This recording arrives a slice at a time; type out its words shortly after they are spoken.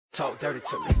Talk dirty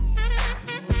to me.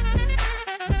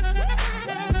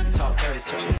 Talk dirty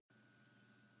to me.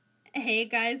 Hey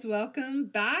guys, welcome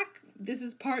back. This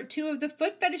is part 2 of the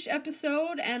foot fetish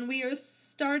episode, and we are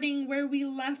starting where we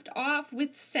left off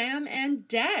with Sam and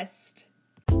Dest.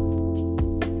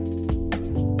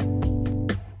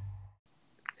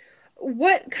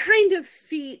 What kind of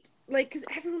feet, because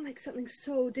everyone likes something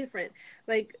so different,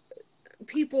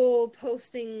 people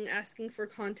posting, asking for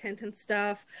content and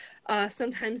stuff.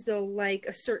 Sometimes they'll like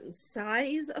a certain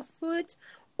size of foot,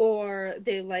 or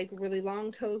they like really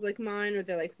long toes like mine, or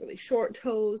they like really short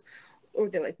toes, or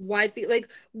they like wide feet.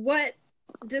 What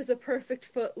does a perfect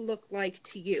foot look like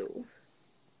to you?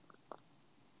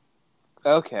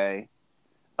 Okay.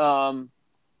 I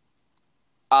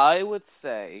would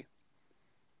say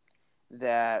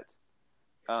that,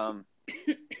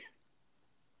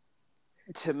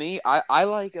 to me, I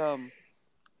like,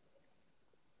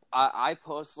 I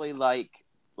personally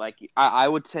I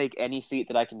would take any feet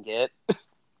that I can get.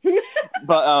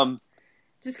 But,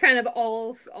 just kind of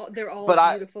they're all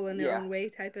beautiful in their own way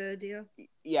type of deal.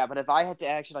 Yeah, but if I had to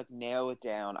actually narrow it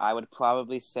down, I would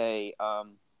probably say,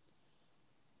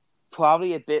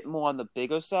 probably a bit more on the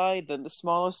bigger side than the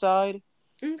smaller side.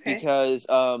 Okay. Because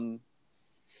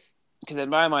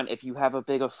in my mind, if you have a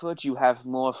bigger foot, you have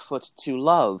more foot to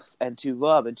love and to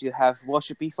rub and to have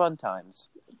worshipy fun times.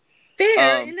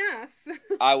 Fair enough.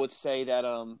 I would say that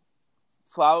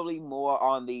probably more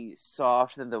on the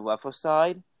soft than the rougher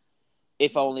side,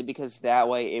 if only because that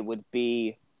way it would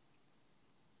be.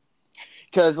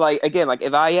 Because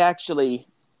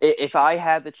if I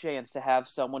had the chance to have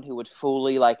someone who would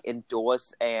fully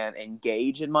endorse and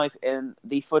engage in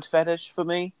the foot fetish for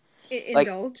me.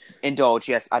 Indulge,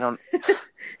 yes. I don't.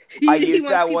 I use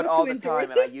that one all the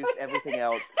time, and I use everything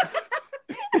else.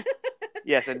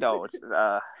 Yes, indulge.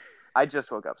 I just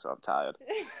woke up, so I'm tired.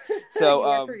 So, you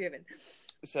are forgiven.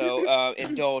 So,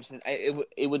 indulge.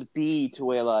 It would be to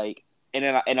where in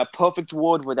a perfect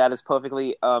world where that is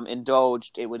perfectly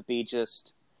indulged, it would be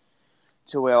just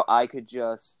to where I could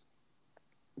just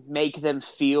make them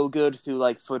feel good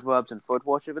through foot rubs and foot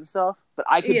worship and stuff. But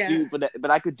I could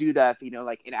but I could do that for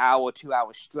an hour or 2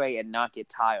 hours straight and not get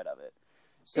tired of it.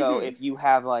 So if you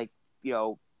have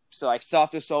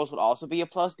softer soles would also be a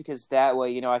plus, because that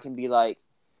way I can be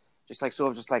just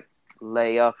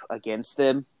lay up against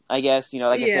them, I guess, if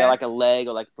they're a leg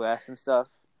or breast and stuff.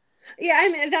 Yeah, I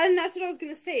mean that's what I was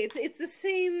gonna say. It's the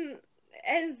same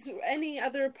as any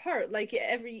other part.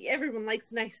 Everyone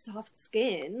likes nice soft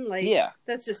skin.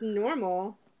 That's just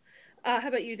normal. How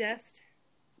about you, Dest?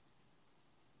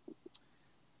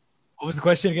 What was the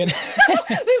question again? we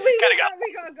gotta go.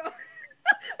 We got a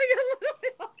little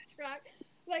bit off track.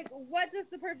 What does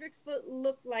the perfect foot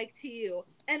look like to you?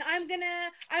 And I'm gonna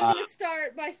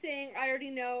start by saying I already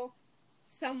know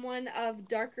someone of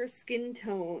darker skin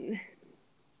tone.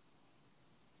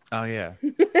 Oh yeah.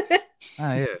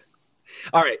 Oh yeah.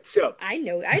 All right, so I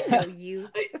know you.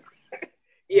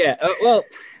 Yeah.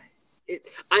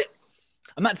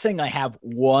 I'm not saying I have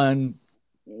one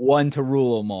to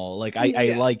rule them all.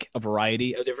 I like a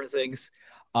variety of different things.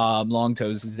 Long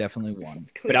toes is definitely one,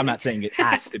 but I'm not saying it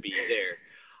has to be there.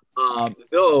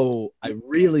 Though I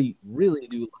really, really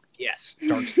do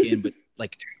dark skin, but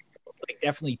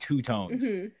definitely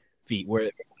two-tone feet where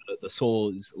the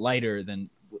sole is lighter than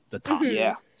the top.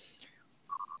 Yeah.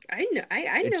 I know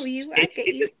you. I get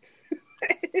you.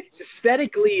 It's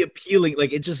aesthetically appealing.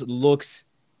 It just looks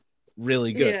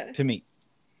really good to me.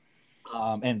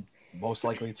 And most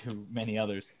likely to many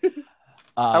others.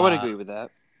 I would agree with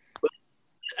that. But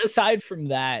aside from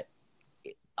that,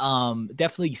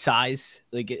 definitely size.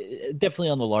 Definitely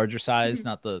on the larger size,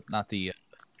 not the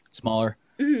smaller.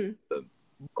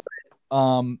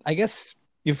 I guess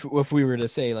if we were to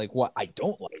say what I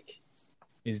don't like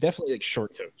is definitely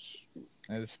short toes.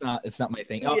 It's not my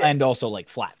thing. Oh, and also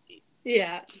flat feet.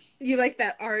 Yeah, you like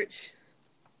that arch.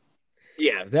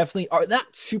 Yeah, definitely.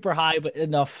 Not super high, but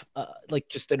enough.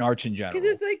 Just an arch in general.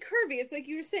 Because it's curvy. It's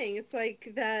you were saying. It's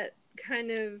that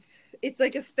kind of. It's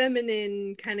a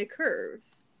feminine kind of curve.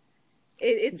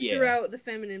 It's throughout the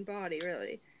feminine body,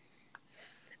 really.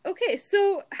 Okay,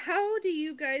 so how do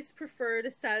you guys prefer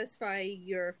to satisfy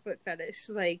your foot fetish?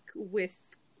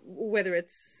 With whether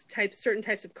it's certain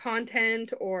types of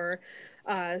content or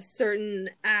certain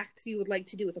acts you would like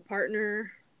to do with a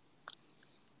partner?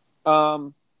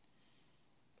 Well,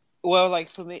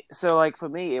 for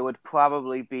me, it would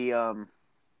probably be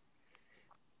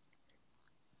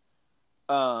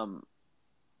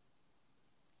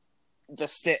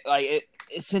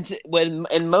when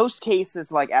in most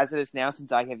cases, as it is now,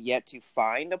 since I have yet to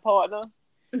find a partner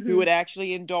who would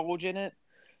actually indulge in it,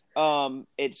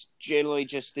 It's generally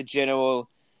just the general.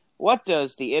 What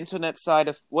does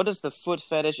the foot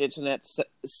fetish internet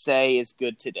say is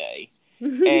good today?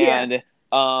 Yeah. And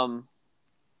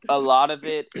a lot of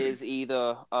it is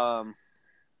either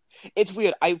it's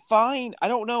weird. I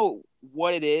don't know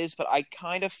what it is, but I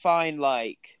kind of find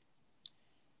like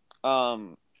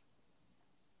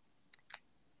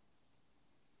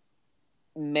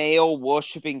male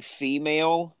worshipping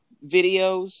female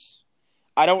videos.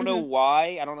 I don't know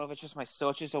why. I don't know if it's just my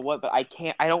searches or what, but I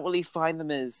don't really find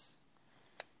them as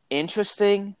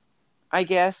interesting, I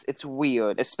guess. It's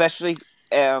weird. Especially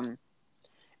and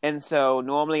so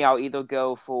normally I'll either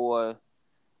go for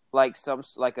like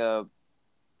a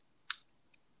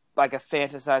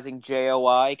fantasizing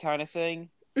JOI kind of thing,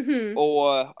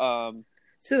 or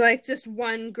so like just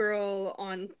one girl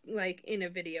on like in a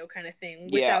video kind of thing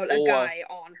yeah, without a guy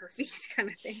on her feet kind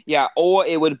of thing. Yeah, or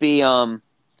it would be a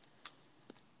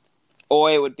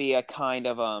kind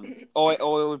of or it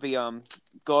would be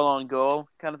girl on girl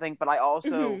kind of thing. But I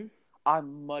also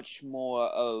I'm much more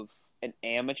of an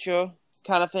amateur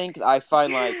kind of thing because I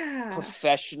find like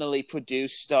professionally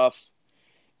produced stuff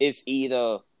is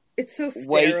either it's so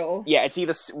sterile. It's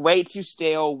either way too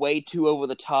stale, way too over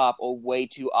the top, or way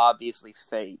too obviously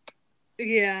fake.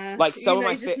 Yeah, like some of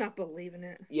my just not believing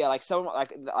it. Yeah, like some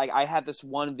like I have this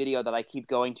one video that I keep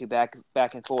going to back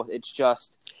and forth.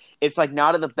 It's like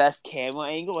not in the best camera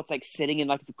angle. It's like sitting in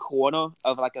like the corner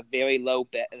of like a very low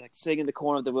bed, like sitting in the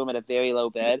corner of the room at a very low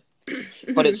bed.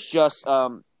 But it's just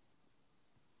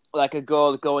like a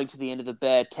girl going to the end of the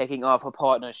bed, taking off her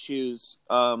partner's shoes,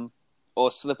 or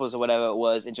slippers or whatever it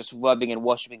was, and just rubbing and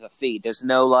worshiping her feet. There's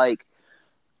no like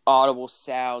audible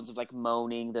sounds of like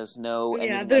moaning. There's no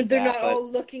they're not all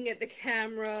looking at the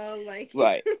camera like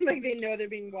right. like they know they're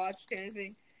being watched kind of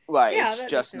thing. Right, yeah,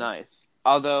 it's just nice.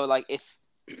 Although like if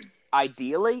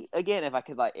ideally again if I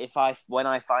could like when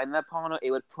I find that porno,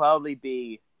 it would probably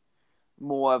be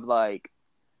more of like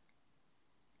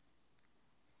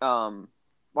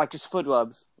just foot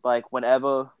rubs, like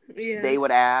whenever they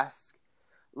would ask,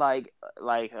 like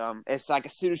it's like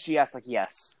as soon as she asked, like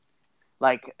yes,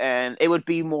 like, and it would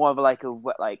be more of like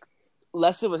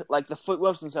less of a, like the foot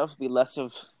rubs themselves would be less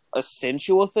of a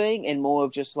sensual thing and more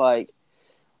of just like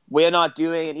we're not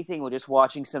doing anything, we're just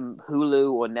watching some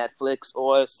Hulu or Netflix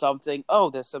or something. Oh,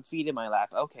 there's some feet in my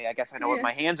lap. Okay, I guess I know what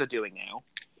my hands are doing now.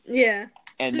 Yeah,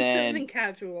 and just then something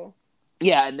casual.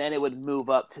 Yeah, and then it would move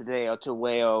up to there to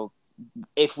where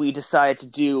if we decided to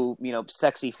do,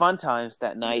 sexy fun times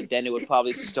that night, then it would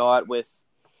probably start with,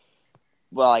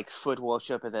 like foot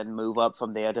worship and then move up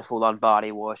from there to full on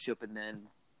body worship and then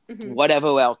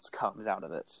whatever else comes out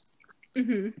of it.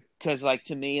 Because, like,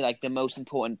 to me, like, the most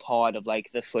important part of,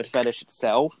 like, the foot fetish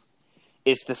itself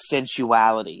is the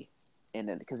sensuality in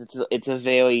it. Because it's a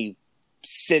very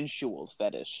sensual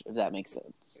fetish, if that makes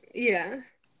sense. Yeah.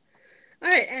 All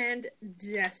right, and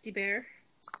Dusty Bear.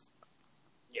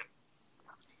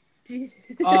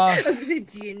 I was gonna say,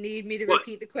 do you need me to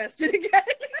repeat the question again?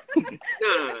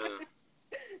 No.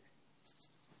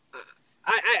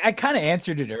 I kind of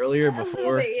answered it earlier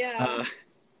before. Bit, yeah.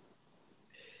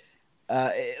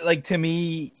 Like to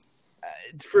me,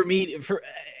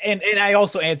 and I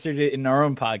also answered it in our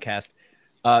own podcast.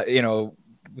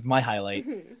 With my highlight,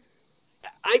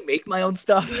 I make my own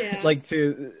stuff. Yeah. Like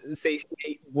to say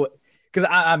what, because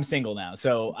I'm single now,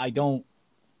 so I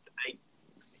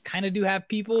kind of do have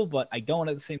people, but I don't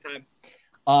at the same time.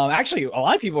 Actually, a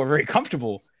lot of people are very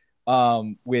comfortable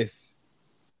with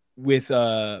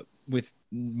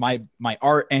my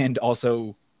art and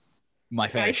also my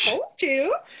fetish. I told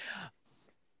you.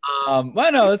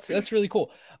 Well, no, that's really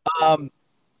cool.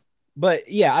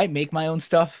 But yeah, I make my own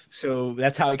stuff, so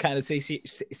that's how I kind of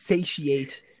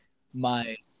satiate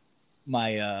my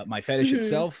fetish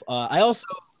itself. I also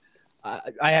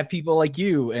I have people like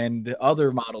you and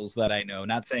other models that I know.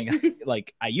 Not saying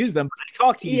like I use them, but I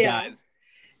talk to you guys.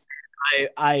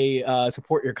 I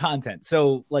support your content.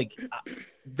 So like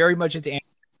very much into anime.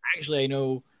 Actually, I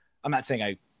know I'm not saying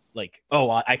I like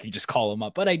I can just call them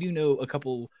up, but I do know a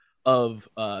couple of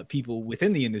people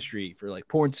within the industry for like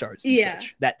porn stars and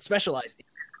such that specialize in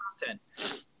content.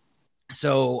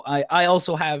 So I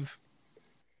also have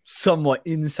somewhat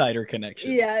insider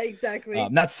connections. Yeah, exactly.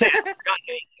 Not saying I got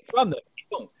anything from them.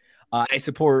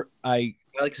 I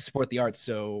like to support the arts,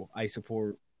 so I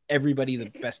support everybody the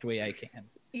best way I can.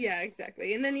 Yeah,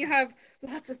 exactly. And then you have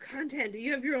lots of content.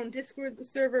 You have your own Discord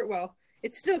server. Well,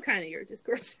 it's still kind of your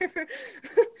Discord server.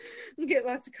 You get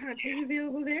lots of content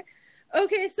available there.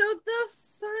 Okay, so the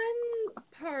fun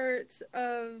part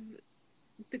of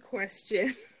the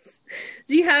questions.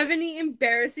 Do you have any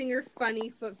embarrassing or funny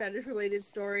foot fetish related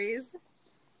stories?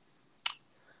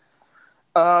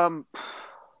 Um,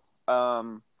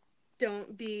 um,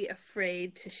 Don't be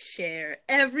afraid to share.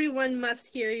 Everyone must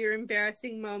hear your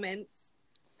embarrassing moments.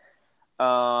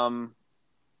 I'm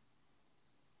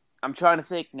trying to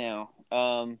think now.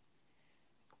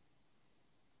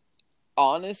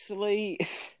 Honestly,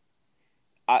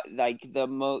 I like the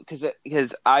most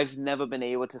because I've never been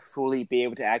able to fully be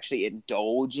able to actually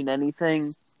indulge in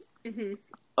anything, Mm-hmm.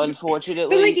 But like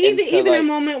unfortunately, and so even a like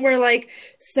moment where like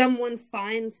someone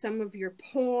finds some of your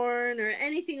porn or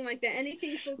anything like that,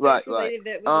 anything Foot right, Fetish right. related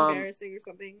that was embarrassing or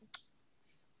something,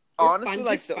 or Honestly, fun,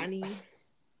 like just funny.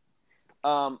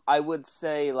 I would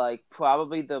say like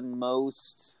probably the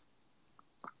most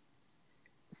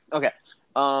okay.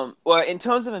 Well, in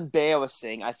terms of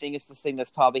embarrassing, I think it's the thing that's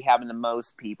probably happened to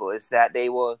most people is that they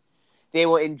were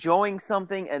enjoying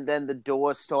something and then the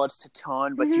door starts to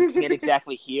turn, but you can't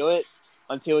exactly hear it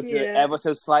until it's Yeah. ever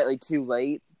so slightly too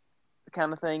late,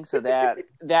 kind of thing. So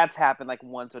that's happened like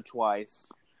once or twice,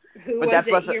 Who but was that's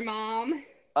it? less. Your mom?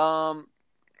 Um,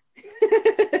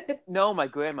 no, my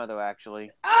grandmother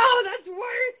actually. Oh, that's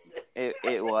worse.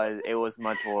 It was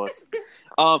much worse.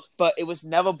 But it was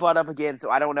never brought up again, so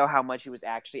I don't know how much he was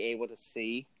actually able to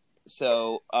see.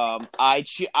 So I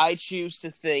choose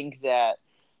to think that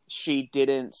she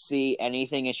didn't see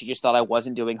anything, and she just thought I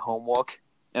wasn't doing homework,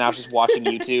 and I was just watching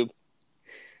YouTube.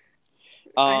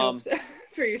 I hope Um, so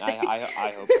for your I sake.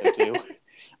 I hope so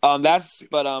too. That's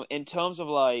but in terms of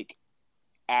like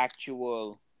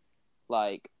actual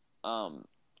like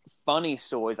funny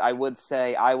stories, I would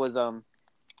say I was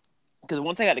because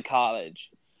once I got to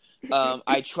college,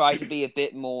 I tried to be a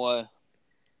bit more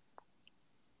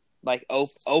like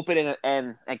open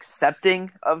and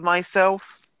accepting of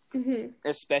myself, Mm-hmm.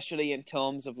 especially in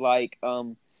terms of like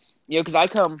because I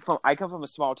come from a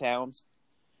small town,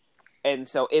 and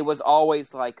so it was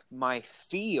always like my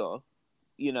fear,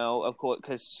 of course,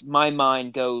 because my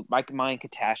mind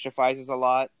catastrophizes a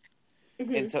lot,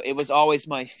 Mm-hmm. and so it was always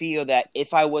my fear that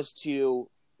if I was to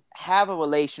have a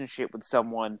relationship with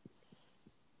someone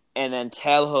and then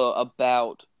tell her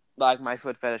about like my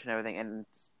foot fetish and everything, and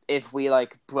if we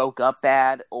like broke up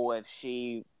bad, or if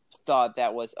she thought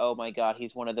that was, oh my god,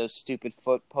 he's one of those stupid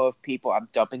foot perv people, I'm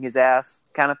dumping his ass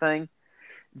kind of thing,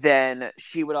 then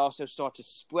she would also start to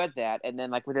spread that, and then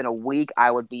like within a week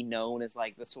I would be known as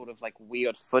like the sort of like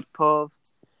weird foot perv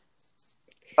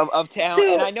of town.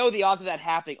 And So I know the odds of that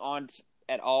happening aren't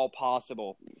at all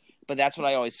possible, but that's what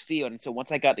I always feel. And so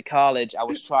once I got to college, I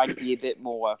was trying to be a bit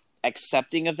more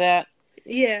accepting of that.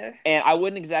 yeah. And I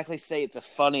wouldn't exactly say it's a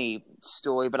funny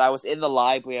story, but I was in the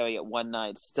library at one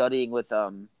night studying with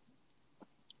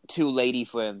two lady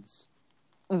friends.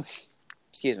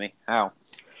 Excuse me. Ow.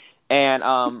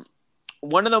 And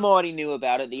one of them already knew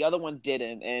about it, the other one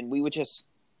didn't, and we were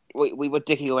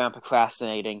dicking around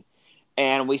procrastinating,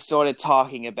 and we started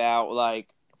talking about like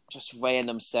just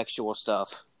random sexual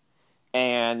stuff.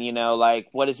 And like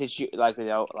what is it like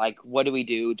like what do we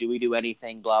do? Do we do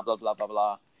anything? Blah blah blah blah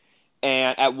blah.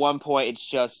 And at one point, it's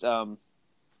just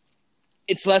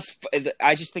it's less.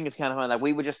 I just think it's kind of fun. Like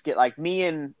we would just get like me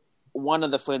and one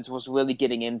of the friends was really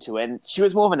getting into it, and she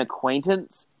was more of an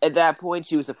acquaintance at that point.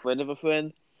 She was a friend of a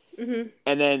friend, Mm-hmm.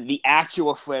 and then the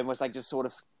actual friend was like just sort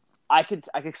of. I could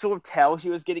sort of tell she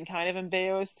was getting kind of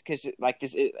embarrassed because like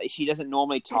she doesn't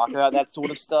normally talk about that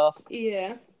sort of stuff,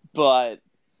 Yeah. but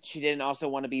she didn't also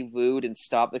want to be rude and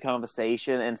stop the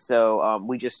conversation, and so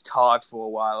we just talked for a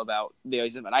while about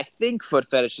various. And I think foot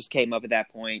fetish just came up at that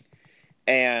point,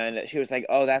 and she was like,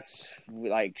 "Oh, that's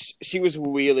like." She was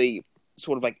really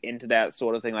sort of like into that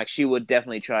sort of thing. Like she would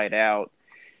definitely try it out,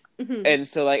 Mm-hmm. and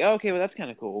so like, oh, okay, well that's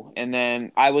kind of cool. And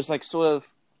then I was like, sort of.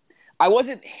 I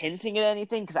wasn't hinting at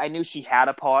anything because I knew she had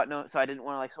a partner, so I didn't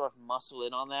want to like sort of muscle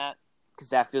in on that because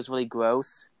that feels really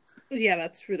gross. Yeah,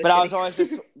 that's really But shitty.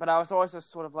 I was always just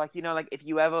sort of like, like if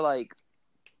you ever like,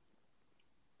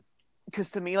 because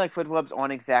to me like foot rubs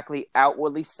aren't exactly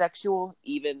outwardly sexual,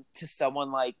 even to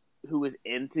someone like who is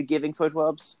into giving foot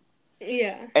rubs.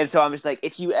 Yeah. And so I'm just like,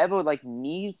 if you ever like if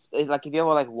you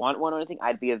ever like want one or anything,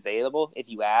 I'd be available if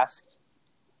you asked.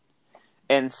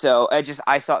 And so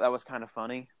I thought that was kind of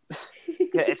funny.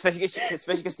 Yeah, especially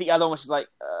because the other one was just like,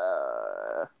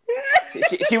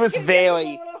 she was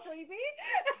very,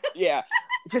 yeah,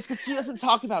 just because she doesn't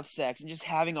talk about sex and just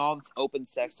having all this open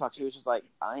sex talk, she was just like,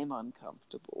 I'm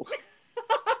uncomfortable.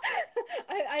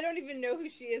 I don't even know who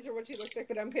she is or what she looks like,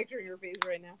 but I'm picturing her face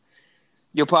right now.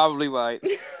 You're probably right.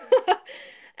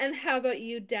 And how about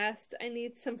you, Dest? I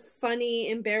need some funny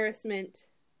embarrassment.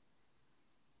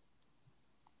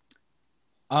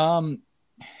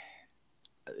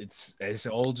 It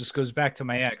all just goes back to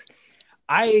my ex.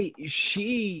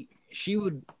 She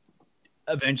would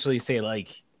eventually say like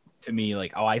to me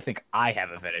like, "Oh, I think I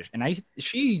have a fetish," and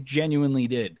she genuinely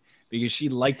did because she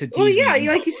liked to Well, tease yeah, me.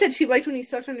 like you said, she liked when you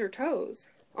sucked on your toes,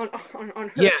 on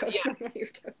her Yeah, toes, yeah. not on your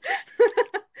toes.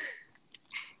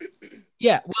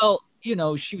 Yeah, well,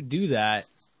 she would do that.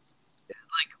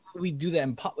 Like we do that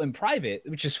in private,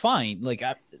 which is fine. Like,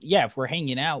 if we're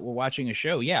hanging out, we're watching a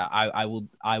show. Yeah, I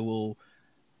will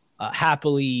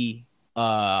happily,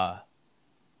 rub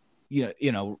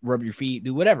your feet,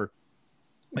 do whatever.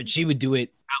 But she would do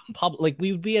it out in public. Like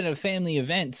we would be at a family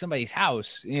event, somebody's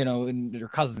house, in their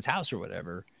cousin's house or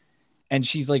whatever, and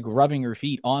she's like rubbing her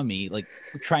feet on me, like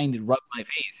trying to rub my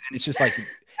face, and it's just like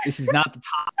this is not the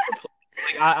time.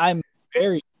 Like I'm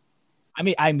very. I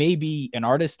mean, I may be an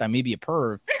artist, I may be a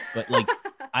perv, but like,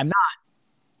 I'm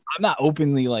not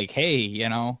openly like, hey,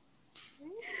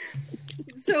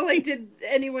 So, like, did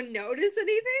anyone notice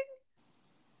anything?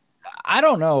 I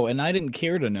don't know, and I didn't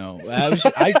care to know. I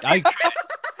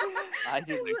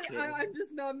didn't care. I'm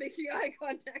just not making eye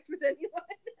contact with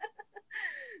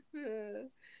anyone.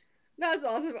 That's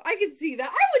awesome. I can see that.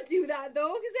 I would do that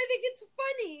though, because I think it's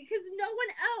funny. Because no one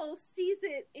else sees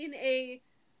it in a,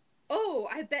 oh,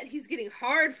 I bet he's getting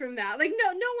hard from that. Like, no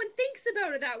one thinks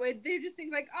about it that way. They just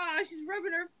think like, she's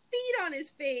rubbing her feet on his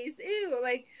face. Ew,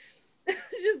 like,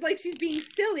 just like she's being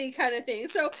silly kind of thing.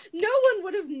 So no one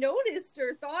would have noticed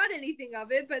or thought anything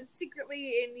of it, but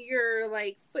secretly in your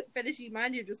like foot fetishy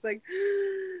mind, you're just like,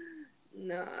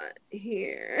 not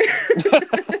here.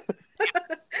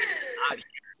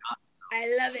 I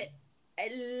love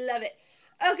it.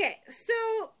 Okay, so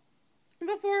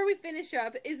before we finish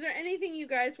up, is there anything you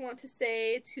guys want to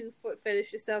say to foot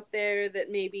fetishists out there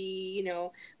that maybe,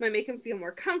 might make them feel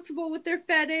more comfortable with their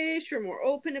fetish or more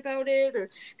open about it? Or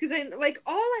because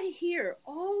all I hear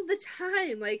all the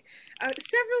time, like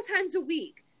several times a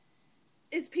week,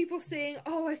 is people saying,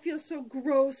 "Oh, I feel so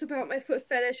gross about my foot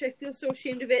fetish. I feel so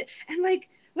ashamed of it." And like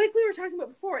we were talking about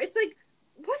before, it's like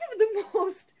one of the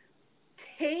most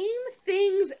tame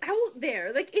things out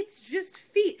there. Like, it's just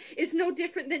feet. It's no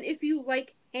different than if you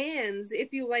like hands,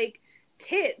 if you like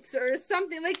tits or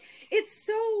something. Like, it's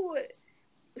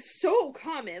so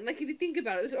common. Like, if you think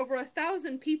about it, there's over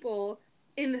 1,000 people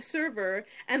in the server,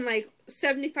 and like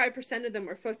 75% of them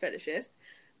are foot fetishists.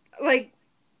 Like,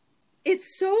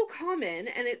 it's so common,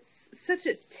 and it's such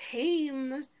a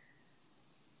tame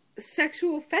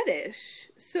sexual fetish.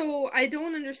 So I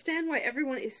don't understand why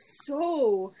everyone is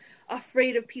so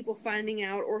afraid of people finding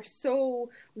out, or so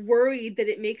worried that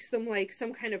it makes them like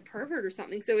some kind of pervert or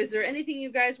something. So is there anything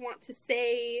you guys want to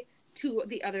say to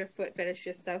the other foot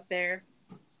fetishists out there?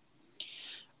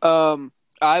 What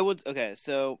I would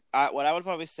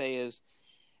probably say is,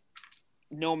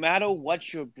 no matter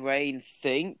what your brain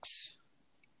thinks,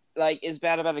 like, is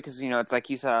bad about it, because it's like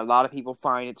you said, a lot of people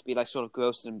find it to be like sort of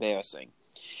gross and embarrassing.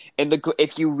 And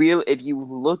if you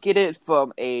look at it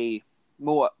from a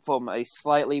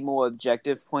slightly more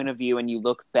objective point of view, and you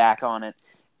look back on it,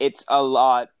 it's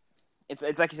like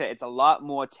you said, it's a lot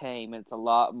more tame, and it's a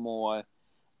lot more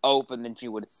open than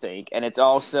you would think. And it's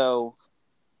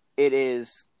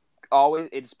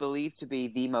believed to be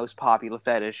the most popular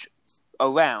fetish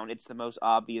around. It's the most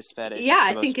obvious fetish. Yeah,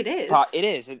 I think it is. It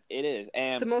is.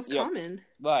 And the most common.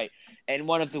 Right. And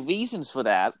one of the reasons for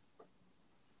that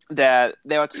there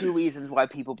are two reasons why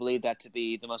people believe that to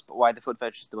be why the foot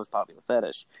fetish is the most popular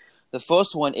fetish. The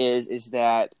first one is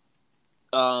that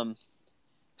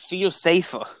feel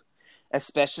safer,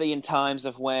 especially in times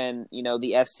of when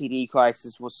the STD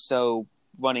crisis was so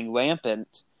running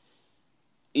rampant.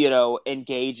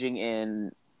 Engaging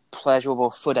in pleasurable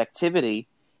foot activity,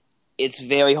 it's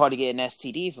very hard to get an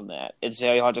STD from that. It's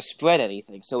very hard to spread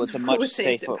anything. So it's a much safer.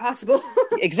 It's impossible.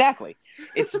 Exactly.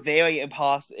 It's very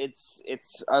impossible.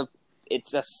 It's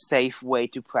a safe way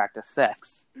to practice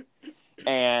sex.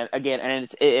 And again,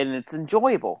 it's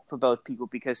enjoyable for both people,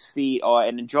 because feet are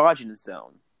an erogenous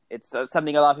zone. It's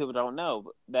something a lot of people don't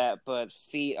know, but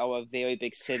feet are a very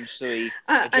big sensory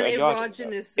an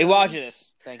erogenous zone.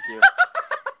 Erogenous. Thank you.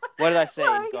 What did I say?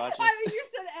 You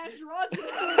said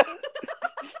androgynous.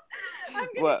 I'm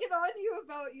gonna get on you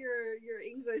about your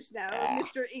English now,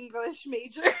 Mr. English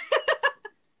major.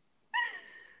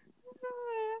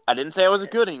 I didn't say I was a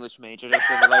good English major. I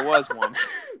said that I was one.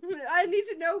 I need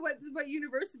to know what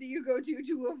university you go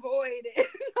to avoid it.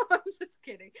 No, I'm just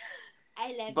kidding.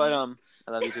 I love you.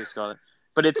 I love you too, Scarlett.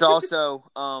 But it's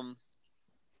also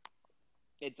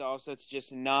to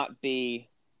just not be.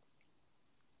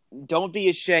 Don't be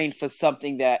ashamed for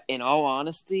something that, in all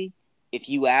honesty, if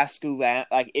you ask around,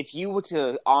 like, if you were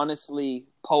to honestly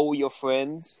poll your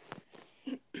friends,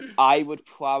 I would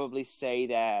probably say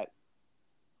that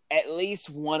at least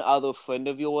one other friend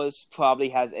of yours probably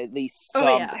has at least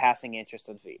some passing interest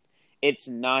in feet. It's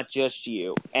not just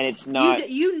you, and it's not.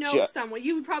 You know someone.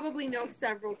 You probably know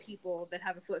several people that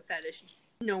have a foot fetish.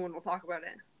 No one will talk about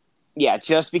it. Yeah,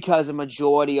 just because a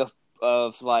majority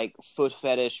of like foot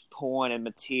fetish porn and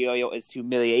material is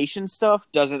humiliation stuff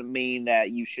doesn't mean that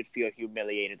you should feel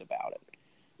humiliated about it.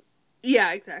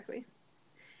 Yeah, exactly.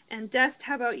 And Dest,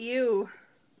 how about you?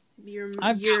 Your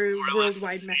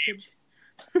worldwide message.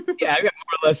 Yeah, I've got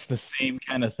more or less the same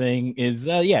kind of thing.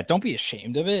 Don't be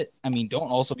ashamed of it. I mean, don't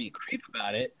also be a creep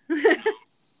about it.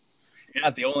 You're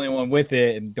not the only one with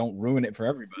it, and don't ruin it for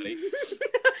everybody.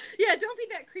 Yeah, don't be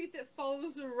that creep that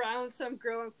follows around some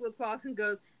girl in flip-flops and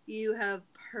goes, "You have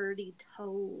purty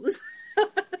toes." Yeah,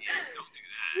 don't do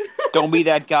that. Don't be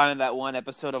that guy in that one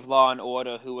episode of Law and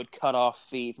Order who would cut off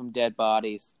feet from dead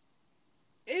bodies.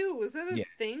 Ew, was that a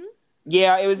thing?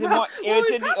 Yeah, it was. We probably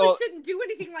shouldn't do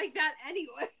anything like that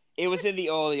anyway. It was in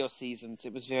the earlier seasons.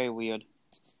 It was very weird.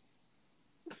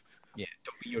 Yeah,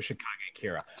 don't be Yoshikage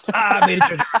Kira. I made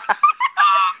it.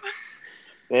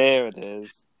 There it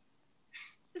is.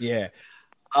 Yeah.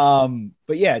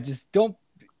 But yeah, just don't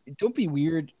be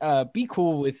weird. Be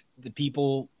cool with the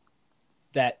people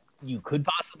that you could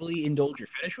possibly indulge your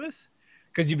fetish with,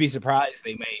 because you'd be surprised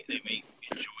they may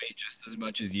enjoy it just as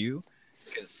much as you.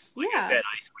 Because like I said,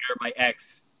 I swear my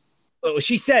ex. Well,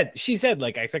 she said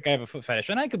like, I think I have a foot fetish,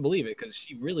 and I could believe it because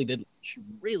she really did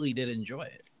enjoy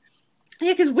it.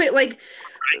 Yeah, because like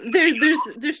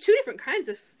there's two different kinds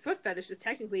of foot fetishes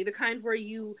technically. The kind where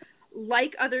you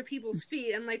like other people's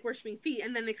feet and like worshiping feet,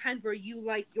 and then the kind where you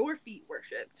like your feet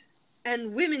worshipped.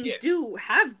 And women do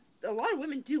have. A lot of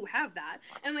women do have that.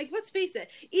 And, like, let's face it,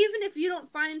 even if you don't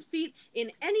find feet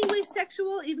in any way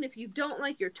sexual, even if you don't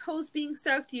like your toes being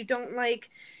sucked, you don't like,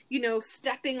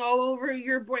 stepping all over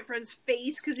your boyfriend's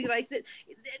face because he likes it,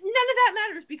 none of that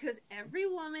matters because every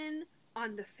woman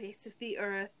on the face of the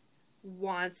earth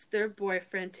wants their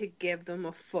boyfriend to give them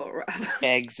a foot rub.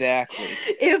 Exactly.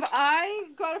 If I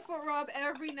got a foot rub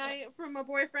every night from a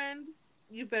boyfriend,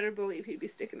 you better believe he'd be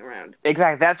sticking around.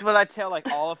 Exactly. That's what I tell, like,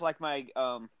 all of, like,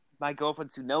 my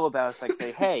girlfriends who know about us, like,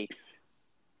 say, hey,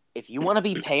 if you want to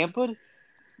be pampered,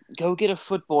 go get a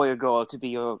foot boy or girl to be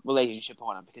your relationship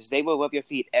partner because they will rub your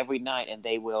feet every night and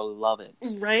they will love it.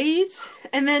 Right?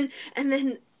 And then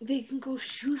they can go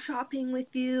shoe shopping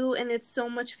with you and it's so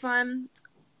much fun.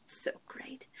 It's so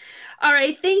great. All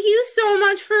right, thank you so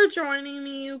much for joining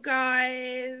me, you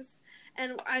guys.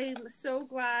 And I'm so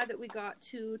glad that we got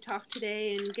to talk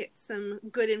today and get some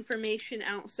good information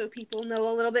out so people know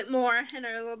a little bit more and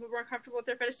are a little bit more comfortable with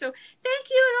their fetish. So thank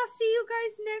you, and I'll see you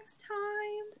guys next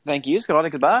time. Thank you, Scotty.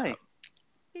 Goodbye.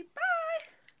 Okay, bye.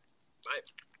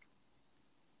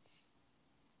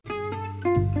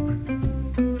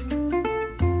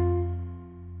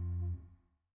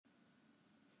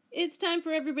 It's time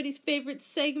for everybody's favorite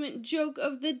segment, Joke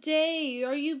of the Day.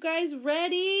 Are you guys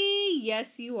ready?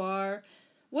 Yes, you are.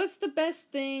 What's the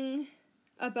best thing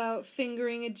about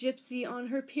fingering a gypsy on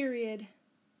her period?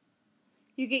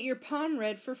 You get your palm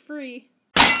read for free.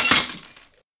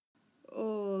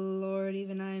 Oh, Lord,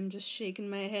 even I am just shaking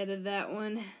my head at that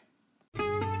one.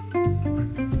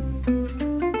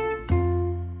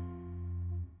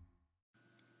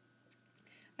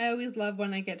 I always love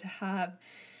when I get to have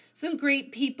some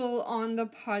great people on the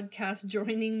podcast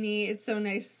joining me. It's so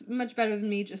nice, much better than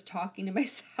me just talking to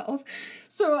myself.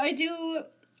 So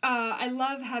I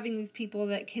love having these people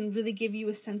that can really give you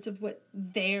a sense of what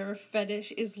their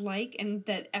fetish is like and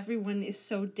that everyone is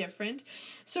so different.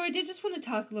 So I did just want to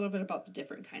talk a little bit about the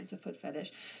different kinds of foot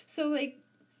fetish. So, like,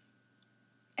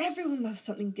 everyone loves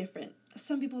something different.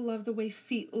 Some people love the way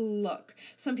feet look.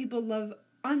 Some people love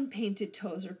unpainted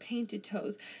toes or painted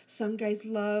toes. Some guys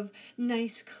love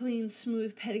nice, clean,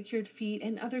 smooth, pedicured feet,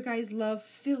 and other guys love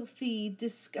filthy,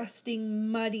 disgusting,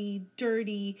 muddy,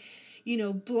 dirty,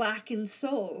 blackened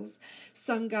soles.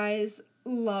 Some guys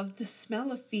love the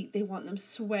smell of feet. They want them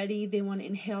sweaty. They want to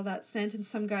inhale that scent, and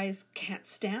some guys can't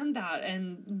stand that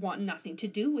and want nothing to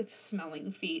do with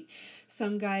smelling feet.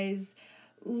 Some guys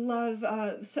love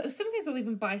some guys will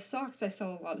even buy socks. I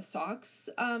sell a lot of socks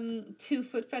to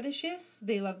foot fetishists.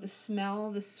 They love the smell,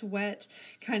 the sweat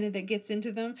kind of that gets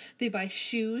into them. They buy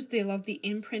shoes. They love the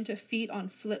imprint of feet on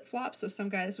flip-flops. So some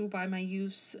guys will buy my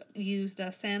used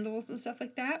sandals and stuff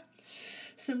like that.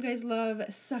 Some guys love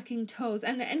sucking toes.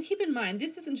 And keep in mind,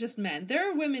 this isn't just men. There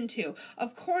are women too.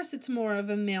 Of course, it's more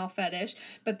of a male fetish,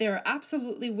 but there are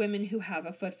absolutely women who have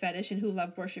a foot fetish and who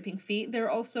love worshiping feet. There are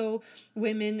also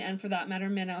women, and for that matter,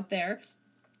 men out there,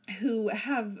 who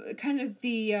have kind of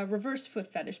the reverse foot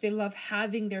fetish. They love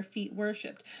having their feet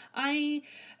worshipped. I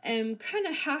am kind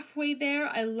of halfway there.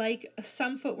 I like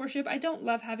some foot worship. I don't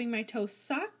love having my toes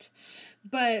sucked,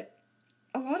 but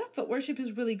a lot of foot worship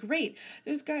is really great.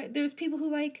 There's people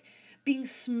who like being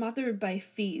smothered by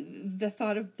feet, the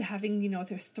thought of having,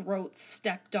 their throats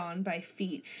stepped on by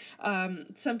feet.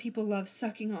 Some people love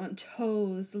sucking on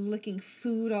toes, licking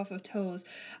food off of toes.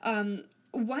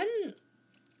 One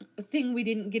thing we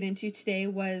didn't get into today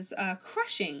was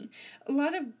crushing. A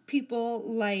lot of people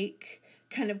like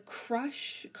kind of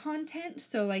crush content,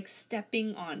 so like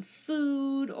stepping on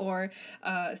food or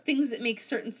things that make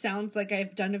certain sounds, like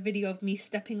I've done a video of me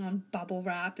stepping on bubble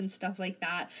wrap and stuff like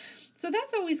that. So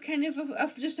that's always kind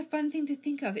of just a fun thing to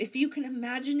think of. If you can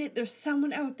imagine it, there's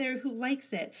someone out there who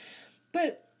likes it.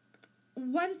 But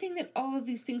one thing that all of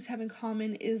these things have in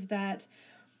common is that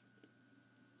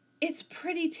it's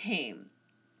pretty tame.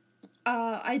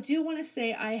 I do want to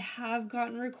say I have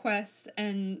gotten requests,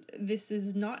 and this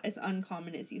is not as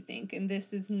uncommon as you think, and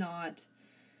this is not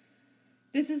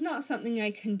something I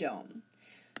condone.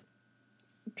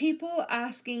 People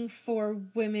asking for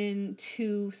women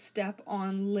to step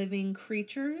on living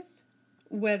creatures,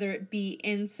 whether it be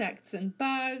insects and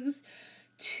bugs,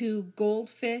 to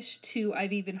goldfish, to,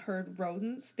 I've even heard,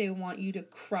 rodents. They want you to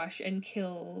crush and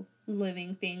kill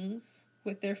living things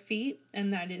with their feet,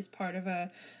 and that is part of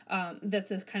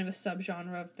that's a kind of a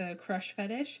subgenre of the crush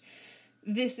fetish.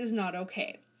 This is not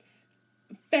okay.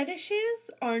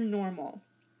 Fetishes are normal.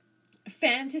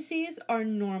 Fantasies are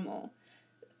normal.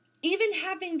 Even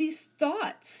having these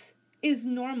thoughts is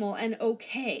normal and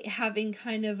okay. Having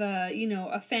kind of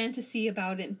a fantasy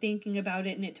about it and thinking about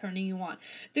it and it turning you on.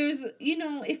 There's,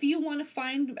 if you want to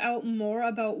find out more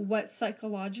about what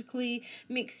psychologically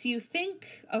makes you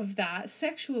think of that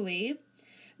sexually,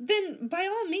 then by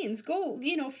all means, go,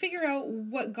 figure out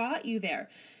what got you there.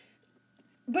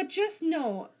 But just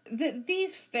know that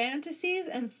these fantasies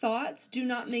and thoughts do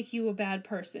not make you a bad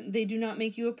person. They do not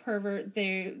make you a pervert.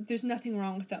 There's nothing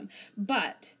wrong with them.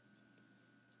 But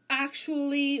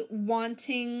actually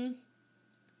wanting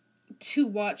to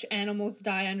watch animals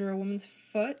die under a woman's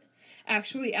foot,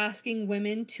 actually asking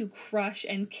women to crush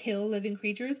and kill living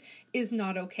creatures is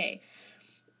not okay.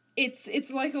 It's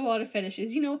like a lot of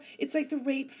fetishes, it's like the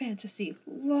rape fantasy.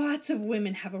 Lots of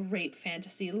women have a rape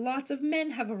fantasy. Lots of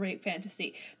men have a rape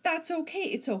fantasy. That's okay.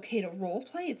 It's okay to role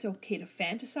play. It's okay to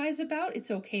fantasize about.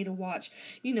 It's okay to watch,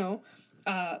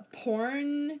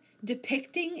 porn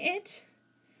depicting it.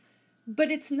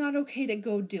 But it's not okay to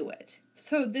go do it.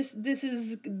 So this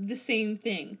is the same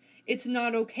thing. It's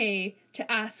not okay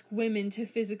to ask women to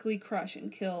physically crush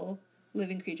and kill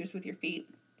living creatures with your feet.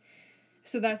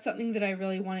 So that's something that I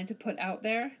really wanted to put out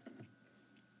there,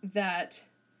 that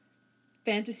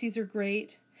fantasies are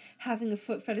great. Having a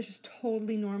foot fetish is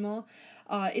totally normal.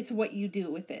 It's what you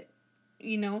do with it.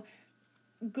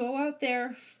 Go out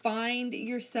there, find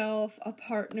yourself a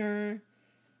partner,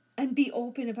 and be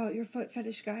open about your foot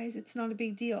fetish, guys. It's not a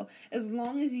big deal. As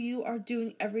long as you are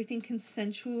doing everything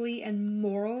consensually and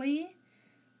morally.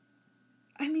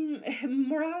 I mean,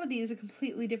 morality is a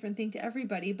completely different thing to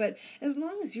everybody, but as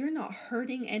long as you're not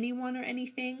hurting anyone or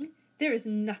anything, there is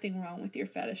nothing wrong with your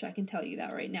fetish. I can tell you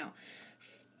that right now.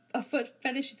 A foot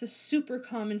fetish is a super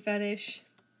common fetish.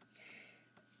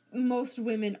 Most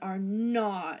women are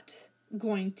not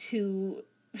going to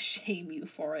shame you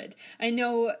for it. I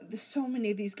know so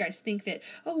many of these guys think that,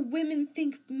 women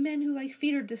think men who like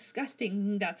feet are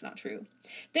disgusting. That's not true.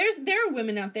 There are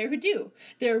women out there who do.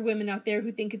 There are women out there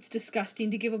who think it's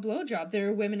disgusting to give a blowjob. There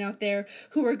are women out there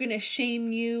who are going to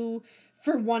shame you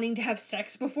for wanting to have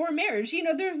sex before marriage.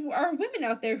 There are women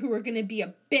out there who are going to be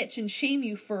a bitch and shame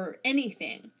you for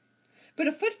anything. But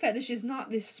a foot fetish is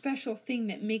not this special thing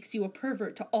that makes you a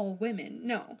pervert to all women.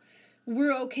 No.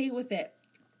 We're okay with it.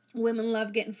 Women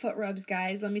love getting foot rubs,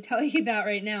 guys. Let me tell you that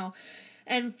right now.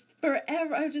 And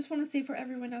I just want to say, for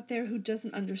everyone out there who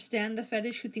doesn't understand the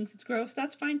fetish, who thinks it's gross,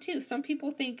 that's fine too. Some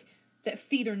people think that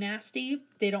feet are nasty.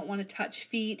 They don't want to touch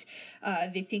feet.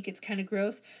 They think it's kind of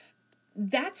gross.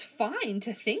 That's fine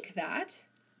to think that.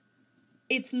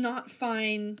 It's not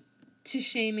fine to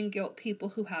shame and guilt people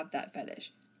who have that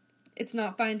fetish. It's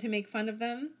not fine to make fun of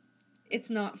them. It's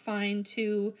not fine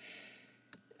to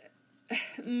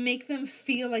make them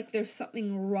feel like there's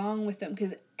something wrong with them,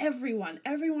 because everyone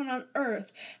on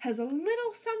earth has a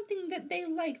little something that they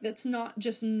like that's not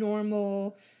just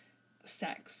normal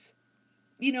sex.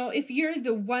 if you're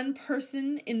the one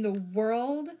person in the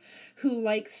world who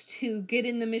likes to get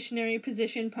in the missionary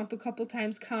position, pump a couple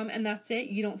times, come, and that's it,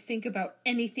 you don't think about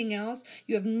anything else,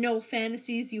 you have no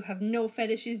fantasies, you have no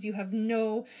fetishes, you have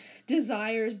no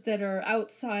desires that are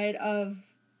outside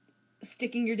of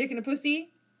sticking your dick in a pussy,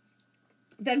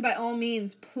 then by all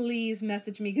means, please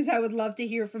message me, because I would love to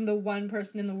hear from the one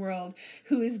person in the world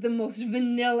who is the most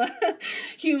vanilla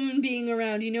human being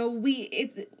around.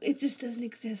 It just doesn't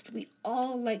exist. We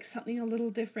all like something a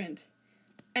little different,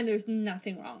 and there's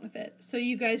nothing wrong with it. So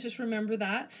you guys just remember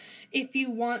that. If you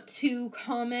want to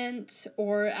comment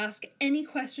or ask any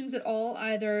questions at all,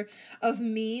 either of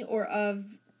me or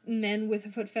of men with a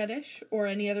foot fetish or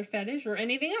any other fetish or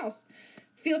anything else,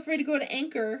 feel free to go to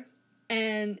Anchor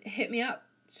and hit me up.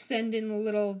 Send in a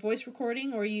little voice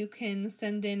recording, or you can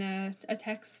send in a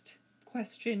text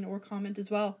question or comment as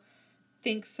well.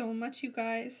 Thanks so much, you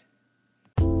guys.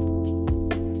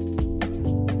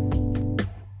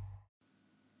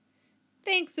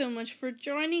 Thanks so much for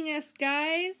joining us,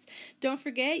 guys. Don't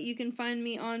forget, you can find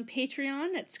me on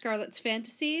Patreon at Scarlet's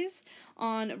Fantasies,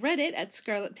 on Reddit at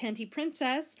Scarlet Panty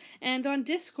Princess, and on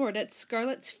Discord at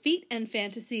Scarlet's Feet and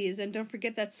Fantasies. And don't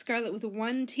forget, that's Scarlet with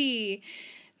 1 T.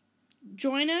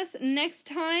 Join us next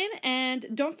time, and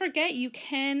don't forget, you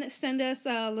can send us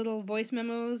little voice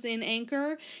memos in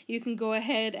Anchor. You can go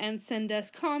ahead and send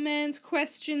us comments,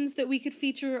 questions that we could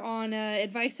feature on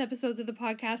advice episodes of the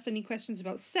podcast, any questions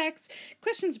about sex,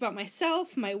 questions about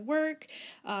myself, my work,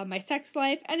 my sex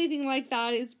life, anything like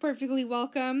that is perfectly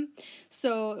welcome.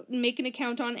 So make an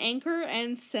account on Anchor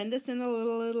and send us in a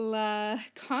little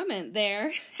comment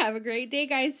there. Have a great day,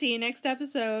 guys. See you next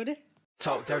episode.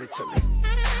 Talk dirty to me.